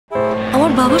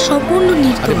আমার বাবা সম্পূর্ণ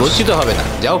নির্দোষ। আরে বলছি তো হবে না,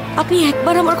 যাও। আপনি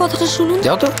একবার আমার কথাটা শুনুন।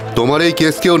 যাও তো। তোমার এই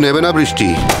কেস কেউ নেবে না বৃষ্টি।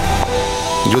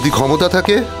 যদি ক্ষমতা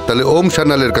থাকে তাহলে ওম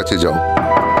সান্যালের কাছে যাও।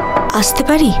 আসতে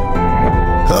পারি?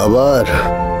 আবার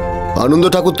আনন্দ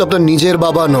ঠাকুর তো আপনার নিজের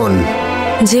বাবা নন।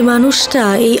 যে মানুষটা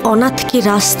এই অনাথকে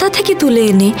রাস্তা থেকে তুলে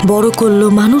এনে বড় করলো,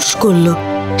 মানুষ করলো,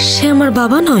 সে আমার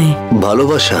বাবা নয়?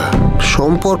 ভালোবাসা,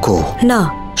 সম্পর্ক? না,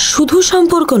 শুধু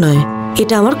সম্পর্ক নয়,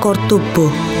 এটা আমার কর্তব্য।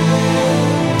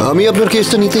 আমি আপনার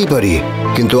কেসটা নিতেই পারি,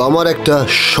 কিন্তু আমার একটা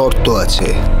শর্ত আছে।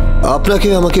 আপনাকে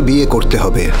আমাকে বিয়ে করতে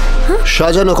হবে।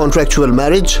 সাজানো কন্ট্রাকচুয়াল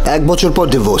ম্যারেজ, 1 বছর পর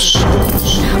ডিভোর্স।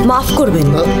 মাফ করবেন,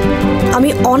 আমি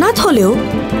অনাথ হলেও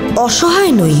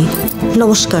অসহায় নই।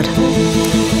 নমস্কার।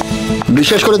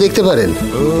 বিশ্বাস করে দেখতে পারেন,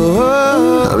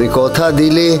 আমি কথা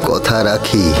দিলে কথা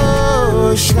রাখি।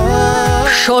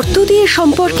 শর্ত দিয়ে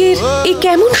সম্পর্কের এ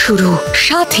কেমন শুরু?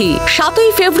 সাথী 7ই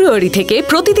ফেব্রুয়ারি থেকে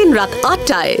প্রতিদিন রাত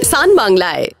 8টায় সান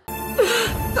বাংলায়।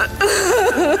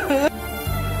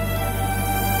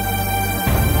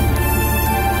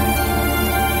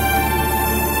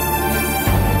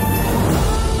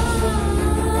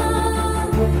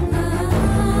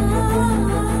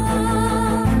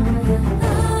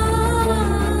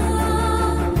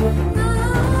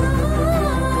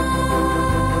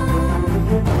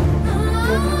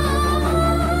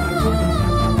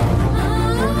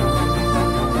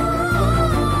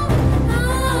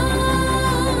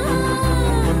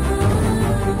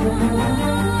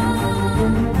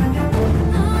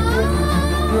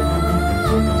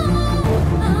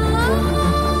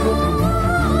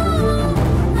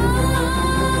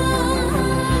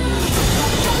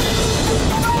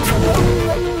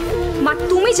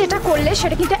 যেটা করলে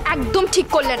সেটা কিন্তু একদম ঠিক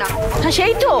করলে না। হ্যাঁ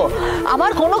সেই তো,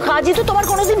 আমার কোনো কাজই তো তোমার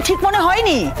কোনোদিন ঠিক মনে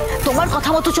হয়নি। তোমার কথা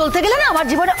মতো চলতে গেলে না আমার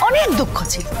জীবনে অনেক দুঃখ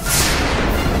ছিল।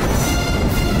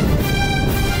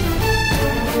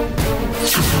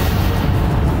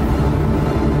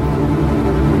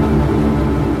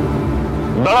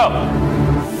 দাঁড়াও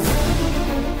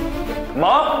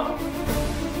মা,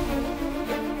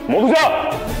 মধুজা,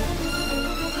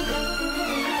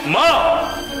 মা।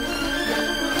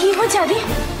 কি হয়েছে আদি?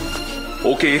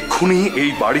 ওকে এক্ষুনি এই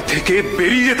বাড়ি থেকে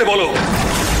বেরিয়ে যেতে বলো।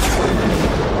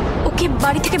 ওকে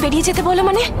বাড়ি থেকে বেরিয়ে যেতে বলো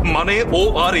মানে? মানে ও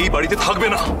আর এই বাড়িতে থাকবে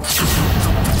না।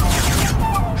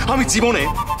 আমি জীবনে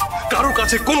কারোর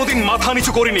কাছে কোনোদিন মাথা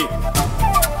নিচু করিনি,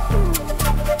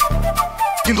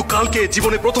 কিন্তু কালকে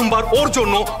জীবনে প্রথমবার ওর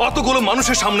জন্য অতগুলো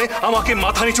মানুষের সামনে আমাকে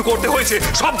মাথা নিচু করতে হয়েছে।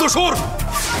 শব্দ সুর।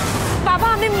 বাবা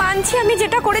আমি মানছি আমি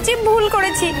যেটা করেছি ভুল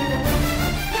করেছি,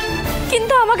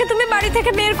 কিন্তু আমাকে তুমি বাড়ি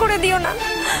থেকে বের করে দিও না,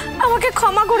 আমাকে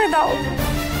ক্ষমা করে দাও।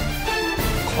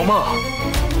 ক্ষমা?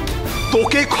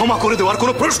 তোকে ক্ষমা করে দেওয়ার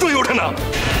কোনো প্রশ্নই ওঠে না।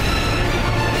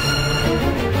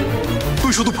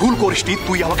 তুই শুধু ভুল করিসনি,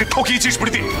 তুই আমাকে ঠকিয়েছিস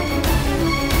প্রীতি।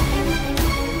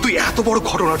 তুই এত বড়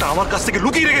ঘটনাটা আমার কাছ থেকে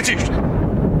লুকিয়ে রেখেছিস।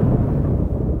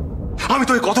 আমি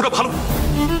তোকে কতটা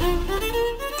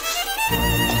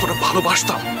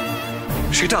ভালোবাসতাম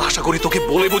সেটা আশা করি তোকে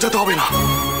বলে বোঝাতে হবে না,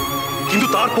 কিন্তু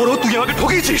তারপরেও তুই আমাকে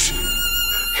ঠকিয়েছিস,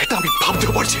 এটা আমি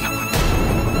ভাবতেও পারছি না।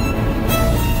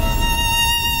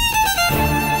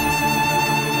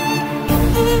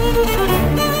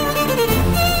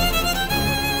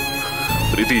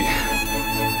 প্রীতি,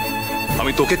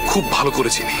 আমি তোকে খুব ভালো করে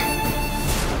চিনি।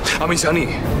 আমি জানি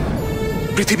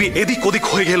পৃথিবী এদিক ওদিক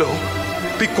হয়ে গেলেও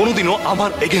তুই কোনোদিনও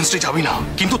আমার এগেনস্টে যাবি না,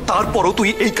 কিন্তু তারপরও তুই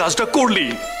এই কাজটা করলি।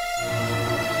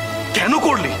 কেন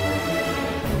করলি?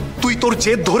 তুই তোর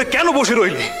জেদ ধরে কেন বসে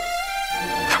রইলি?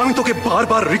 আমি তোকে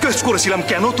বারবার রিকোয়েস্ট করেছিলাম,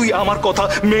 কেন তুই আমার কথা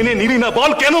মেনে নিলি না?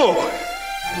 বল কেন?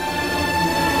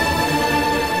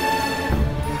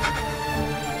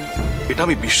 এটা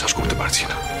আমি বিশ্বাস করতে পারছি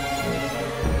না।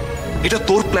 এটা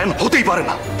তোর প্ল্যান হতেই পারে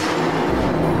না,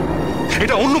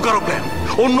 এটা অন্য কারো প্ল্যান,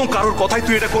 অন্য কারোর কথাই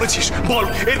তুই এটা করেছিস। বল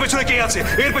এর পেছনে কে আছে,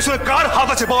 এর পেছনে কার হাত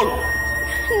আছে বল।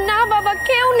 না বাবা,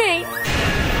 কেউ নেই।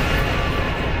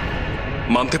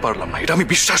 মানতে পারলাম না, এটা আমি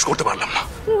বিশ্বাস করতে পারলাম না।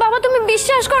 বাবা তুমি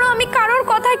বিশ্বাস করো, আমি কারোর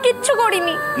কথায় কিচ্ছু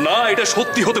করিনি। না, এটা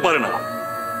সত্যি হতে পারে না,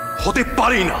 হতে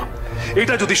পারেই না।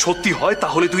 এটা যদি সত্যি হয়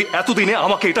তাহলে তুই এতদিনে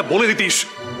আমাকে এটা বলে দিতিস,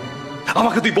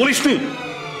 আমাকে তুই বলিসনি।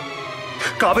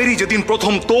 কাবেরী যেদিন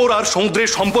প্রথম তোর আর সমুদ্রের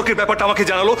সম্পর্কের ব্যাপারটা আমাকে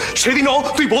জানালো, সেদিনও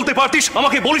তুই বলতে পারতিস,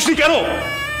 আমাকে বলিসনি কেন?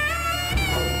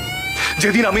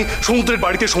 যেদিন আমি সমুদ্রের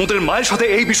বাড়িতে সমুদ্রের মায়ের সাথে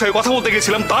এই বিষয়ে কথা বলতে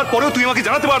গেছিলাম, তারপরেও তুই আমাকে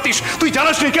জানাতে পারতিস, তুই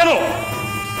জানাসনি কেন?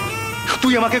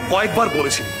 তুই আমাকে কয়েকবার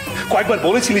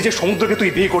বলেছিলি যে সমুদ্রকে তুই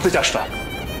বিয়ে করতে চাস না,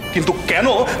 কিন্তু কেন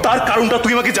তার কারণটা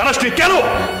তুই আমাকে জানাসনি কেন?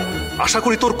 আশা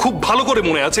করি তোর খুব ভালো করে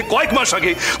মনে আছে, কয়েক মাস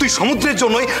আগে তুই সমুদ্রের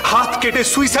জন্যই হাত কেটে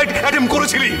সুইসাইড অ্যাটেম্প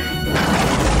করেছিলি।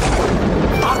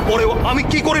 তারপরেও আমি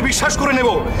কি করে বিশ্বাস করে নেব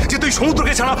যে তুই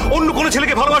সমুদ্রকে ছাড়া অন্য কোনো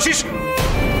ছেলেকে ভালোবাসিস?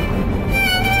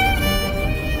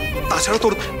 তাছাড়া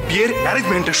তোর বিয়ের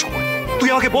অ্যারেঞ্জমেন্টের সময় তুই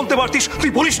আমাকে বলতে পারতিস,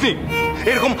 তুই বলিসনি।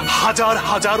 এরকম হাজার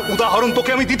হাজার উদাহরণ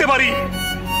তোকে আমি দিতে পারি।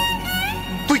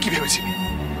 তুই কি ভেবেছিলি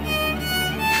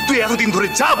তুই এতদিন ধরে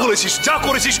যা বলেছিস যা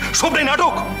করেছিস সবটাই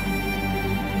নাটক?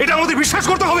 এটা আমাদের বিশ্বাস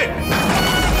করতে হবে?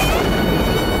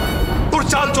 তোর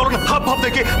চাল চলন হাব ভাব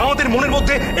দেখে আমাদের মনের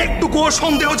মধ্যে একটুকুও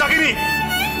সন্দেহ জাগেনি।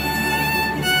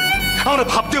 আমরা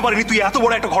ভাবতেও পারিনি তুই এত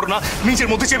বড় একটা ঘটনা নিজের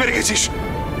মধ্যে চেপে রেখেছিস।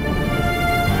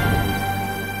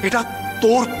 এটা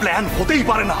তোর প্ল্যান হতেই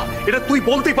পারে না, এটা তুই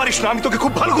বলতেই পারিস না। আমি তোকে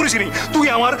খুব ভালো করে চিনি, তুই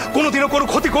আমার কোনোদিনও কোনো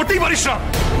ক্ষতি করতেই পারিস না।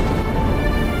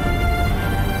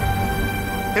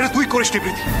 এটা তুই করিসনি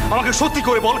প্রীতি। আমাকে সত্যি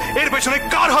করে বল, এর পেছনে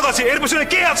কার হাত আছে, এর পেছনে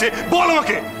কে আছে, বল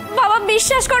আমাকে। বাবা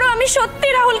বিশ্বাস করো, আমি সত্যি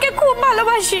রাহুলকে খুব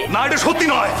ভালোবাসি। না, এটা সত্যি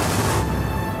নয়।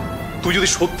 তুই যদি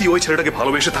সত্যি ওই ছেলেটাকে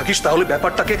ভালোবেসে থাকিস তাহলে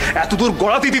ব্যাপারটাকে এত দূর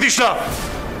গড়াতে দিতিস না।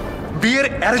 বিয়ের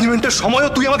অ্যারেঞ্জমেন্টের সময়ও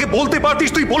তুই আমাকে বলতে পারতিস,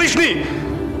 তুই বলিসনি।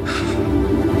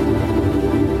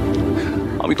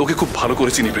 আমি তোকে খুব ভালো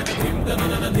করে চিনি প্রীতি,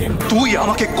 তুই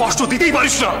আমাকে কষ্ট দিতেই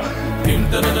পারিস না।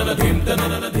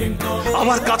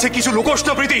 আমার কাছে কিছু লুকোস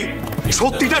না প্রীতি,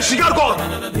 সত্যিটা স্বীকার কর।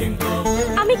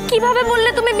 আমি কিভাবে বললে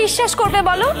তুমি বিশ্বাস করবে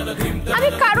বলো? আমি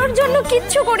কারোর জন্য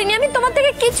কিচ্ছু করিনি, আমি তোমার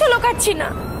থেকে কিছু লুকাচ্ছি না।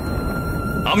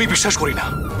 আমি বিশ্বাস করি না।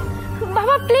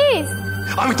 বাবা প্লিজ।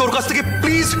 আমি তোর কাছ থেকে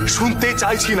প্লিজ শুনতে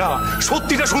চাইছি না,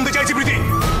 সত্যিটা শুনতে চাইছি প্রীতি।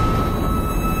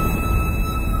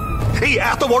 এই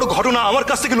এত বড় ঘটনা আমার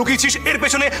কাছ থেকে লুকিয়েছিস, এর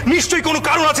পেছনে নিশ্চয়ই কোনো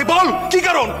কারণ আছে, বল কি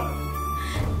কারণ?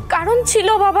 কারণ ছিল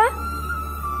বাবা।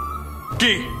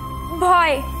 কি?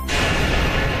 ভয়।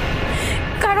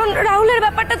 কারণ রাহুলের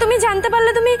ব্যাপারটা তুমি জানতে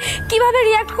পারলে তুমি কিভাবে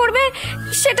রিঅ্যাক্ট করবে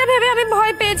সেটা ভেবে আমি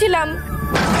ভয় পেয়েছিলাম।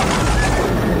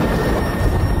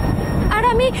 আর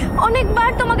আমি অনেকবার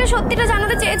তোমাকে সত্যিটা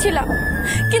জানাতে চেয়েছিলাম,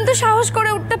 কিন্তু সাহস করে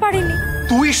উঠতে পারিনি।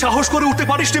 তুই সাহস করে উঠতে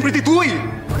পারিসনি প্রীতি, তুই?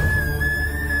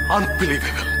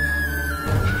 আনবিলিভেবল।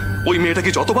 ওই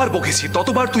মেয়েটাকে যতবার বকেছি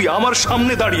ততবার তুই আমার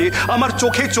সামনে দাঁড়িয়ে আমার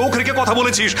চোখে চোখ রেখে কথা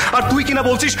বলেছিস, আর তুই কিনা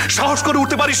বলছিস সাহস করে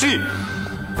উঠতে পারিসনি।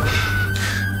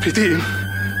 প্রীতি,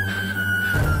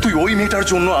 তুই ওই মেয়েটার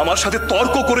জন্য আমার সাথে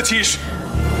তর্ক করেছিস,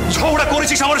 ঝগড়া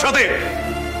করেছিস আমার সাথে।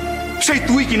 সেই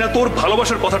তুই কিনা তোর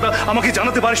ভালোবাসার কথাটা আমাকে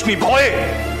জানাতে পারিসনি ভয়ে।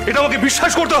 এটা আমাকে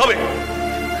বিশ্বাস করতে হবে।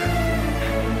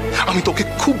 আমি তোকে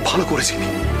খুব ভালো করে চিনি।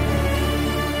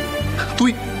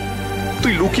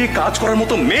 তুই লুকিয়ে কাজ করার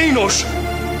মতো মেয়েই নোস।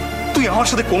 তুই আমার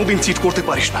সাথে কোনোদিন চিট করতে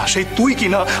পারিস না, সেই তুই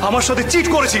কিনা আমার সাথে চিট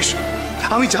করেছিস।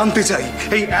 আমি জানতে চাই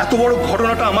এই এত বড়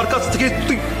ঘটনাটা আমার কাছ থেকে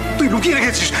তুই লুকিয়ে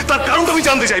রেখেছিস, তার কারণটা আমি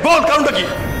জানতে চাই। বল কারণটা কি?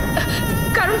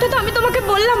 কারণটা তো আমি তোমাকে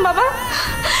বললাম বাবা,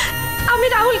 আমি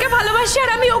রাহুলকে ভালোবাসি আর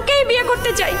আমি ওকেই বিয়ে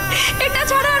করতে চাই। এটা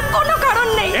ছাড়া আর কোনো কারণ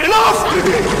নেই।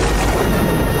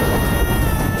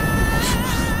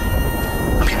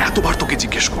 আমি এতবার তোকে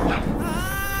জিজ্ঞেস করলাম,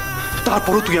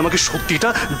 তারপরও তুই আমাকে সত্যিটা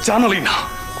জানালি না।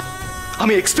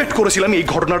 আমি এক্সপেক্ট করেছিলাম এই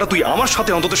ঘটনাটা তুই আমার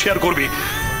সাথে অন্তত শেয়ার করবি।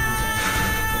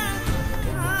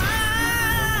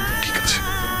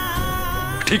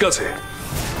 ঠিক আছে,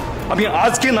 আমি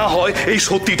আজকে না হয় এই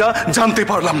সত্যিটা জানতে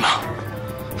পারলাম না,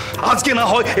 আজকে না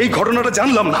হয় এই ঘটনাটা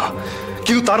জানলাম না,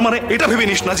 কিন্তু তার মানে এটা ভেবে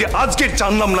নিস না যে আজকে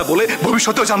জানলাম না বলে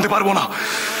ভবিষ্যতেও জানতে পারবো না।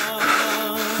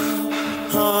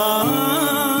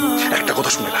 একটা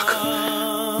কথা শুনে রাখ,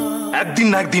 একদিন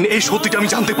না একদিন এই সত্যিটা আমি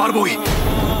জানতে পারবোই।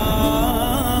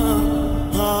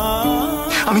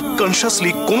 আমি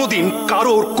কনসিয়াসলি কোনোদিন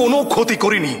কারোর কোনো ক্ষতি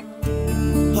করিনি।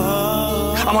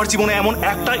 আমার জীবনে এমন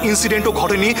একটা ইনসিডেন্টও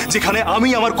ঘটেনি যেখানে আমি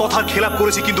আমার কথার খেলাপ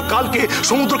করেছি, কিন্তু কালকে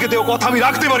সমুদ্রকে দেওয়া কথা আমি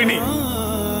রাখতে পারিনি।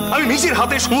 আমি নিজের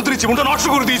হাতে সমুদ্রের জীবনটা নষ্ট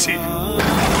করে দিয়েছি।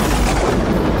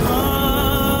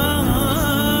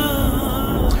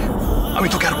 আমি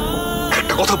তোকে আর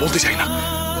একটা কথা বলতে চাই না,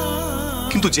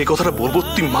 কিন্তু যে কথাটা বলবো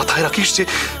তুই মাথায় রাখিস যে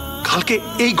কালকে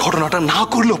এই ঘটনাটা না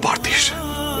করলেও পারতিস।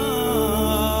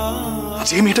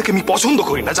 যে মেয়েটাকে আমি পছন্দ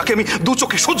করি না, যাকে আমি দু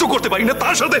চোখে সহ্য করতে পারি না,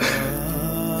 তার সাথে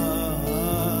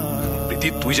প্রীতি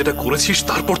তুই যেটা করেছিস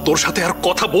তারপর তোর সাথে আর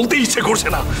কথা বলতে ইচ্ছে করছে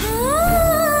না।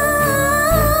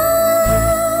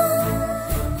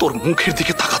 তোর মুখের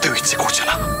দিকে তাকাতেও ইচ্ছে করছে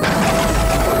না।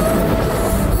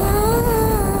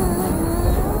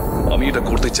 আমি এটা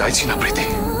করতে চাইছি না প্রীতি।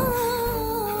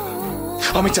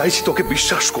 আমি চাইছি তোকে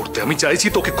বিশ্বাস করতে, আমি চাইছি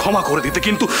তোকে ক্ষমা করে দিতে,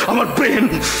 কিন্তু আমার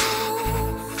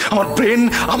ব্রেন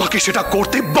আমাকে সেটা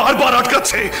করতে বারবার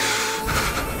আটকাচ্ছে।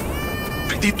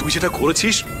 প্রীতি তুই যেটা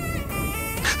করেছিস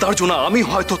তার জন্য আমি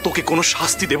হয়তো তোকে কোনো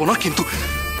শাস্তি দেব না, কিন্তু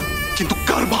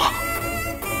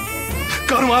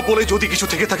কার্মা বলে যদি কিছু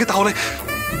থেকে থাকে তাহলে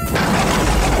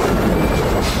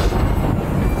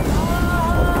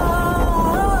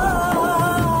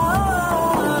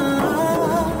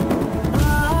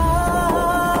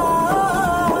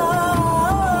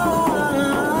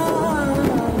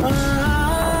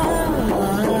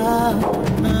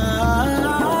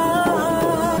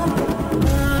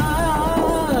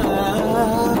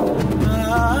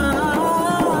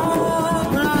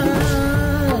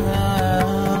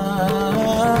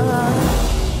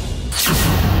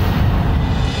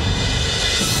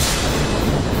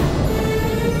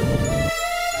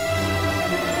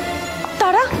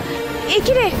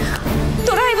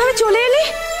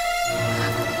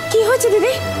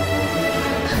দিদি?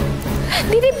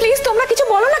 দিদি প্লিজ তোমরা কিছু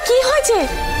বলো না, কি হয়েছে?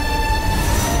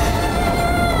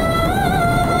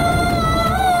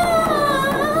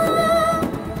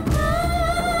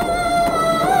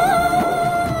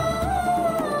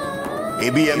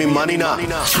 এবি আমি মানি না,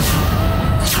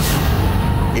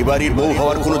 এবারের বউ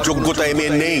হওয়ার কোনো যোগ্যতা এ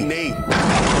মেয়ের নেই।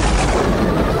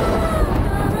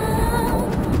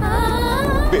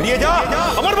 বেরিয়ে যা,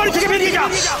 আমার বাড়ি থেকে বেরিয়ে যা।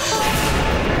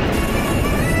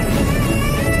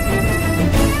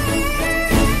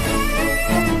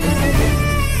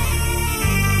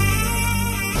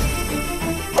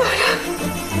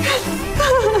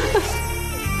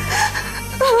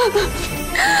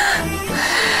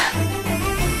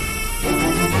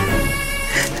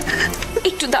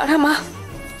 একটু দাঁড়া মা,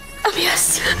 আমি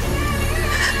আসছি।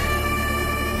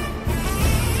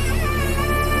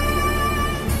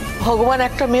 ভগবান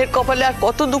একটা মেয়ের কপালে আর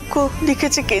কত দুঃখ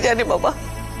লিখেছে কে জানে বাবা।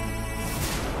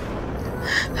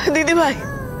 দিদি ভাই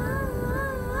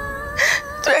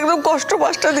তুই একদম কষ্ট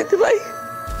পাস না দিদি ভাই,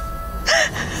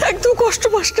 একদম কষ্ট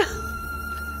পাস না।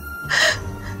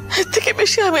 এর থেকে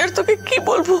বেশি আমি আর তোকে কি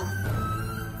বলবো।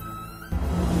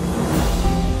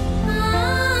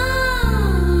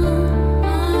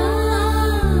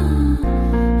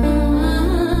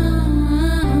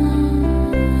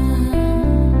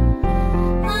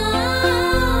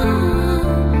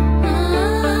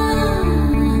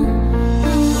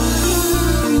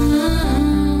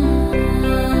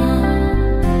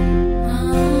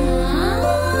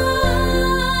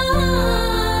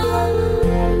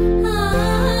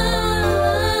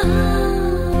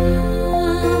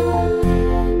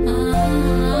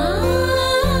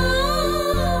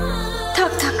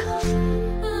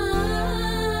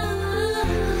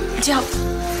 যাও,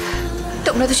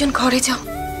 তোমরা দুজন ঘরে যাও।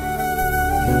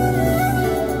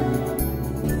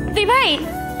 দি ভাই,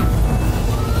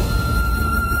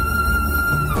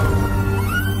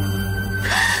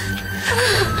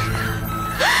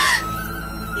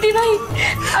 দি ভাই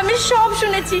আমি সব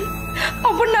শুনেছি।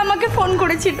 অপর্ণা আমাকে ফোন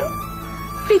করেছিল।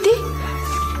 প্রীতি,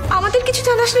 আমাদের কিছু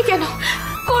জানাসনি কেন?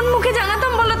 কোন মুখে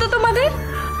জানাতাম বলো তো তোমাদের?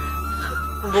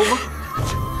 বৌমা,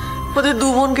 ওদের দু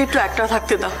বোনকে একটু একটা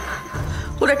থাকতে দাও,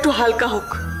 ওরা একটু হালকা হোক।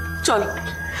 চল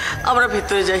আমরা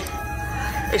ভেতরে যাই,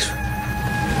 এসো।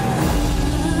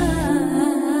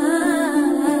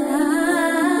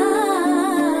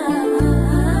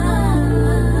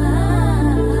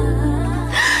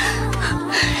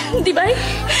 দি ভাই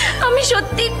আমি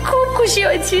সত্যি খুব খুশি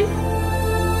হয়েছি।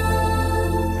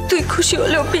 তুই খুশি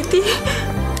হলেও প্রীতি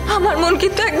আমার মন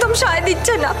কিন্তু একদম সায়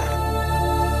দিচ্ছে না।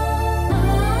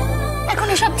 এখন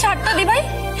এসব ছাড় তো দি ভাই,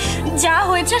 যা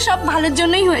হয়েছে সব ভালোর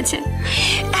জন্যই হয়েছে।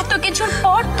 এত কিছুর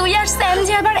পর তুই আর স্যাম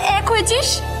যে আবার এক হয়েছিস,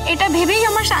 এটা ভেবেই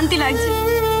আমার শান্তি লাগছে।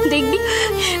 দেখবি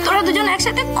তোরা দুজন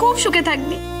একসাথে খুব সুখে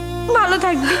থাকবি, ভালো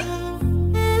থাকবি।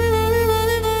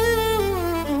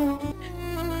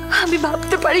 আমি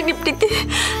ভাবতে পারিনি প্রীতি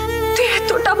তুই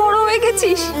এতটা বড় হয়ে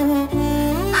গেছিস।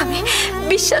 আমি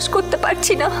বিশ্বাস করতে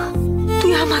পারছি না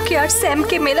তুই আমাকে আর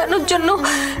স্যামকে মেলানোর জন্য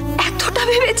এতটা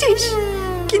ভেবেছিস।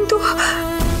 কিন্তু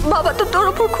বাবা তো তোর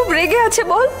উপর খুব রেগে আছে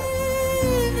বল।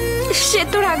 সে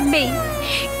তো রাখবেই,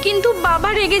 কিন্তু বাবা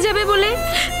রেগে যাবে বলে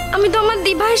আমি তো আমার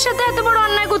দিভাইয়ের সাথে এত বড়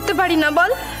অন্যায় করতে পারি না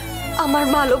বল। আমার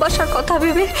ভালোবাসার কথা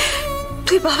ভেবে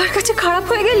তুই বাবার কাছে খারাপ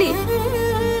হয়ে গেলি।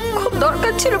 খুব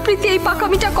দরকার ছিল প্রীতি এই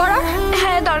পাকামিটা করার।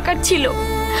 হ্যাঁ দরকার ছিল,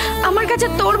 আমার কাছে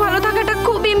তোর ভালো থাকাটা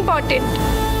খুব ইম্পর্টেন্ট।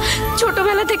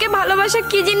 ছোটবেলা থেকে ভালোবাসা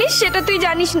কি জিনিস সেটা তুই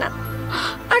জানিস না,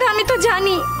 আর আমি তো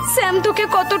জানি স্যাম তোকে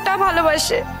কতটা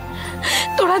ভালোবাসে।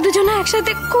 তোরা দুজনে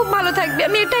একসাথে খুব ভালো থাকবি,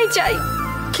 আমি এটাই চাই।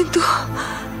 কিন্তু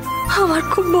আমার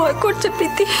খুব ভয় করছে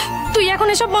প্রীতি। তুই এখন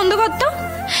এসব বন্ধ কর তো।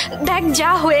 দেখ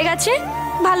যা হয়ে গেছে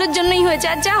ভালোর জন্যই হয়েছে,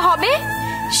 আর যা হবে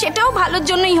সেটাও ভালোর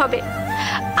জন্যই হবে।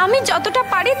 আমি যতটা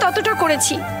পারি ততটা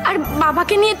করেছি, আর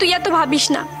বাবাকে নিয়ে তুই এত ভাবিস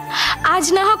না। আজ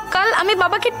না হোক কাল আমি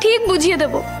বাবাকে ঠিক বুঝিয়ে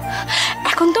দেব।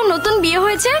 এখন তো নতুন বিয়ে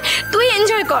হয়েছে, তুই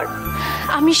এনজয় কর।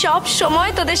 আমি সব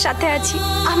সময় তোদের সাথে আছি।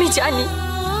 আমি জানি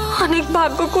অনেক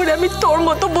ভাগ্য করে আমি তোর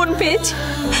মতো বোন পেয়েছি,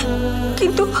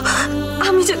 কিন্তু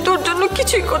আমি যে তোর জন্য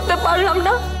কিছুই করতে পারলাম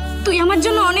না। তুই আমার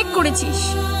জন্য অনেক করেছিস,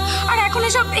 আর এখন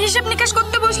এসব হিসাব নিকাশ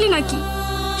করতে বসলি নাকি?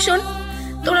 শোন,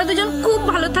 তোরা দুজন খুব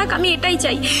ভালো থাক, আমি এটাই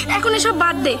চাই। এখন এসব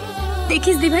বাদ দে।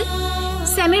 দেখিস দি ভাই,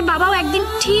 স্যামের বাবাও একদিন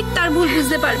ঠিক তার ভুল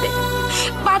বুঝতে পারবে।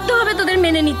 বাধ্য হবে তোদের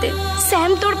মেনে নিতে।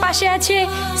 স্যাম তোর পাশে আছে,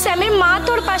 স্যামের মা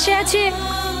তোর পাশে আছে,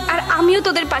 আর আমিও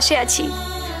তোদের পাশে আছি।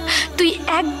 তুই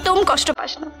একদম কষ্ট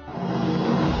পাস না।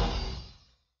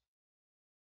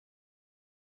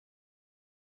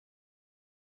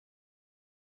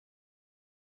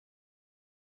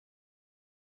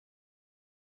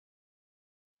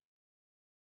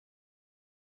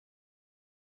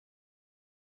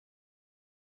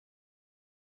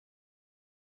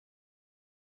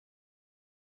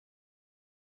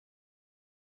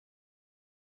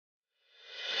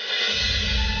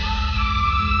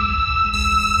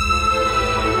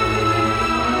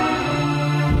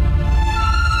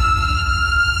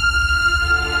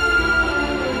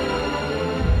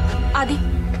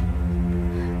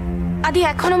 আদি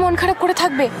এখনো মন খারাপ করে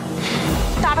থাকবে?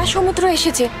 তারা সমুদ্র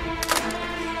এসেছে,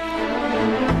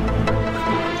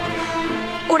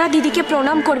 ওরা দিদিকে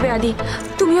প্রণাম করবে। আদি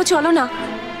তুমিও চলো না।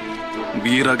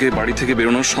 বিয়ের আগে বাড়ি থেকে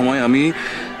বেরোনোর সময় আমি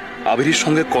আবেরির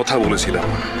সঙ্গে কথা বলেছিলাম,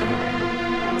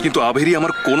 কিন্তু আবেরি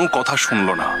আমার কোনো কথা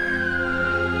শুনলো না।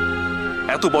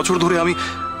 এত বছর ধরে আমি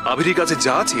আবেরির কাছে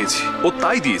যা চেয়েছি ও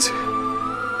তাই দিয়েছে,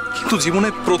 কিন্তু জীবনে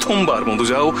প্রথমবার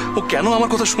মধুজা ও কেন আমার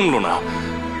কথা শুনলো না?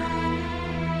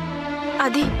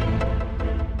 আদি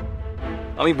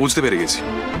আমি বুঝতে পেরে গেছি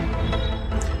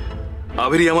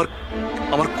আবেরি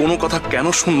আমার কোনো কথা কেন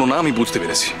শুনলো না। আমি বুঝতে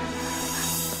পেরেছি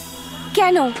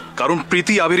কেন? কারণ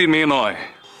প্রীতি আবেরির মেয়ে নয়,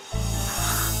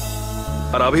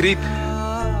 আর আবেরি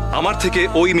আমার থেকে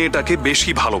ওই মেয়েটাকে বেশি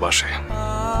ভালোবাসে।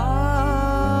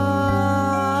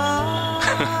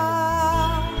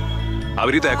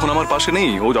 আবেরি তো এখন আমার পাশে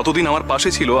নেই, ও যতদিন আমার পাশে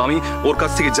ছিল আমি ওর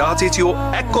কাছ থেকে যা চেয়েছি ও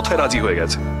এক কথায় রাজি হয়ে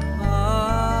গেছে,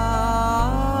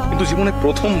 কিন্তু জীবনে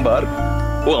প্রথমবার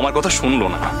ও আমার কথা শুনলো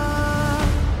না।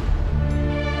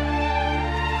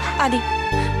 আদি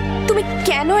তুমি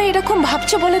কেন এরকম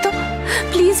ভাবছো বলে তো?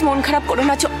 প্লিজ মন খারাপ করো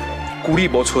না। 20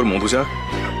 বছর মধুজা,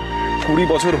 20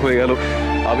 বছর হয়ে গেল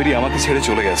আবেরি আমাকে ছেড়ে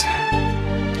চলে গেছে,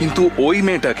 কিন্তু ওই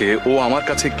মেয়েটাকে ও আমার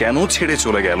কাছে কেন ছেড়ে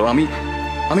চলে গেল আমি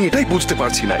এটাই বুঝতে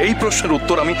পারছি না। এই প্রশ্নের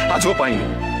উত্তর আমি আজও পাইনি।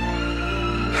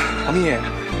 আমি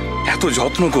এত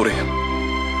যত্ন করে,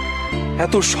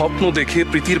 এত স্বপ্ন দেখে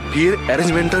প্রীতির বিয়ের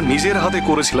অ্যারেঞ্জমেন্টটা নিজের হাতে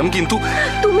করেছিলাম, কিন্তু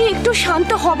তুমি একটু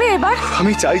শান্ত হবে এবার?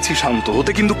 আমি চাইছি শান্ত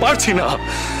হতে, কিন্তু পারছি না।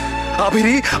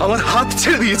 আবেরি আমার হাত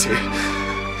ছেড়ে দিয়েছে।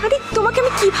 আদি তোমাকে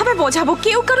আমি কিভাবে বোঝাবো?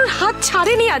 কেউ কারোর হাত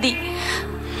ছাড়েনি আদি।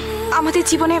 আমাদের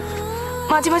জীবনে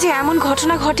মাঝে মাঝে এমন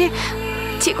ঘটনা ঘটে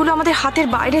যেগুলো আমাদের হাতের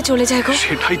বাইরে চলে যায় গো।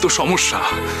 সেটাই তো সমস্যা।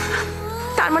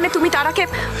 তার মানে তুমি তারাকে...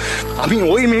 আমি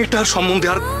ওই মেয়েটার সম্বন্ধে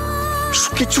আর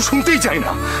কিছু শুনতেই চাই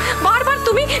না। বারবার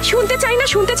তুমি শুনতে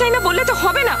চাই না বললে তো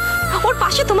হবে না। ওর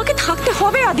পাশে তোমাকে থাকতে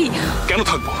হবে আদি। কেন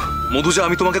থাকবো মধুজা?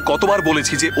 আমি তোমাকে কতবার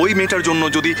বলেছি যে ওই মেয়েটার জন্য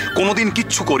যদি কোনোদিন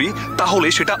কিচ্ছু করি তাহলে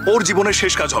সেটা ওর জীবনের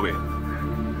শেষ কাজ হবে।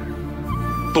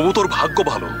 তবু তোর ভাগ্য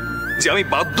ভালো যে আমি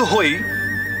বাধ্য হয়েই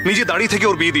নিজে দাঁড়িয়ে থেকে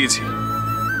ওর বিয়ে দিয়েছি,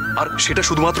 আর সেটা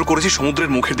শুধুমাত্র করেছি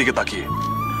সমুদ্রের মুখের দিকে তাকিয়ে।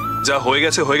 যা হয়ে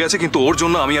গেছে, কিন্তু ওর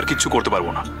জন্য আমি আর কিচ্ছু করতে পারবো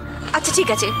না। আচ্ছা ঠিক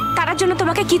আছে, তার জন্য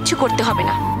তোমাকে কিচ্ছু করতে হবে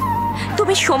না।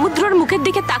 তুমি সমুদ্রের মুখের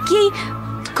দিকে তাকিয়েই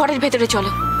ঘরের ভেতরে চলো।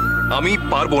 আমি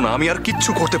পারবো না, আমি আর কিচ্ছু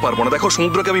করতে পারবো না। দেখো,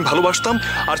 সমুদ্রকে আমি ভালোবাসতাম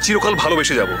আর চিরকাল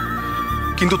ভালোবেসে যাব,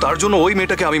 কিন্তু তার জন্য ওই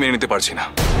মেয়েটাকে আমি মেনে নিতে পারছি না।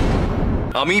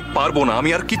 আমি পারবো না, আমি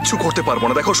আর কিচ্ছু করতে পারবো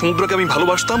না। দেখো, সমুদ্রকে আমি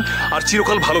ভালোবাসতাম আর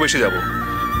চিরকাল ভালোবেসে যাব,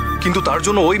 কিন্তু তার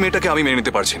জন্য ওই মেয়েটাকে আমি মেনে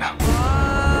নিতে পারছি না।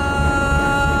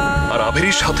 আর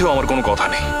আভেরির সাথেও আমার কোনো কথা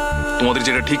নেই। তোমাদের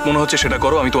যেটা ঠিক মনে হচ্ছে সেটা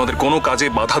করো, আমি তোমাদের কোনো কাজে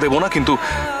বাধা দেব না, কিন্তু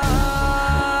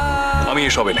আমি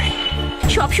এসবে নেই।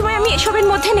 সবসময় আমি এসবের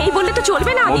মধ্যে নেই বললে তো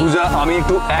চলবে না। মধুজা, আমি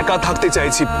একটু একা থাকতে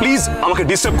চাইছি, প্লিজ আমাকে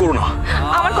ডিস্টার্ব করো না।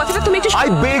 আমার কথাটা তুমি একটু... I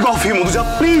beg of you Madhuja,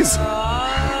 please.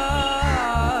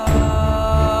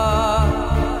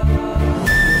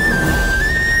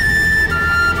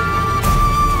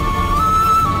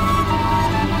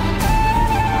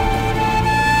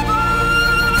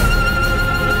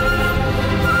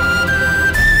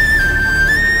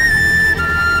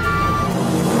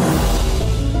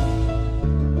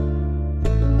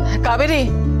 Kaveri,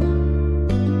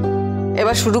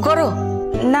 এবার শুরু করো।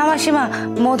 না মাসিমা,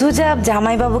 মধুজা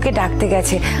জামাইবাবুকে ডাকতে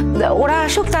গেছে, ওরা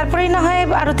আসুক তারপরেই না হয়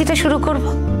আরতিটা শুরু করব।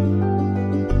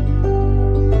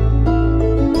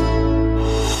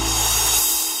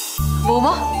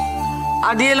 বৌমা,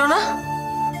 আদি এলো না?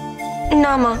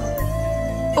 না মা,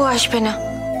 ও আসবে না।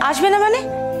 আসবে না মানে?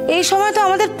 এই সময় তো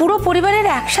আমাদের পুরো পরিবারের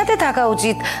একসাথে থাকা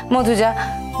উচিত মধুজা।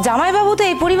 জামাইবাবু তো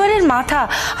এই পরিবারের মাথা,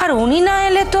 আর উনি না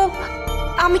এলে তো...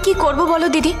 আমি কি করব বলো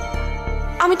দিদি?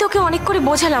 আমি তো ওকে অনেক করে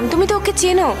বোঝালাম, তুমি তো ওকে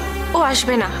চেনো, ও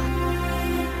আসবে না।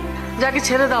 যাকে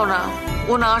ছেড়ে দাও না,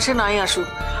 ও না আসে নাই আসুক।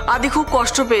 আদি খুব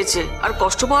কষ্ট পেয়েছে, আর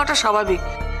কষ্ট পাওয়াটা স্বাভাবিক।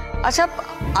 আচ্ছা,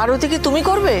 আরতি কি তুমি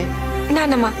করবে? না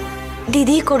না মা,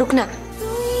 দিদি করুক না।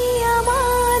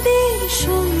 আমাদের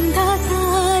সন্ধ্যা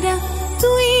তারা,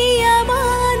 তুই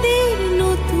আমাদের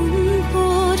নতুন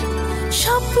ভোর,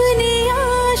 স্বপ্নে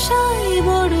আশায়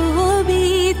বড় হবি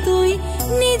তুই,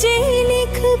 নিজে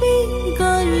লিখবি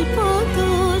গল্প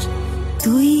তোর।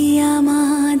 তুই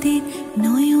আমাদের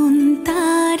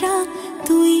নয়নতারা,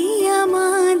 তুই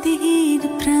আমাদের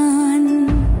প্রাণ।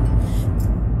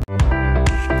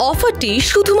 অফারটি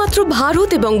শুধুমাত্র ভারত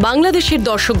এবং বাংলাদেশের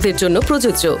দর্শকদের জন্য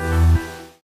প্রযোজ্য।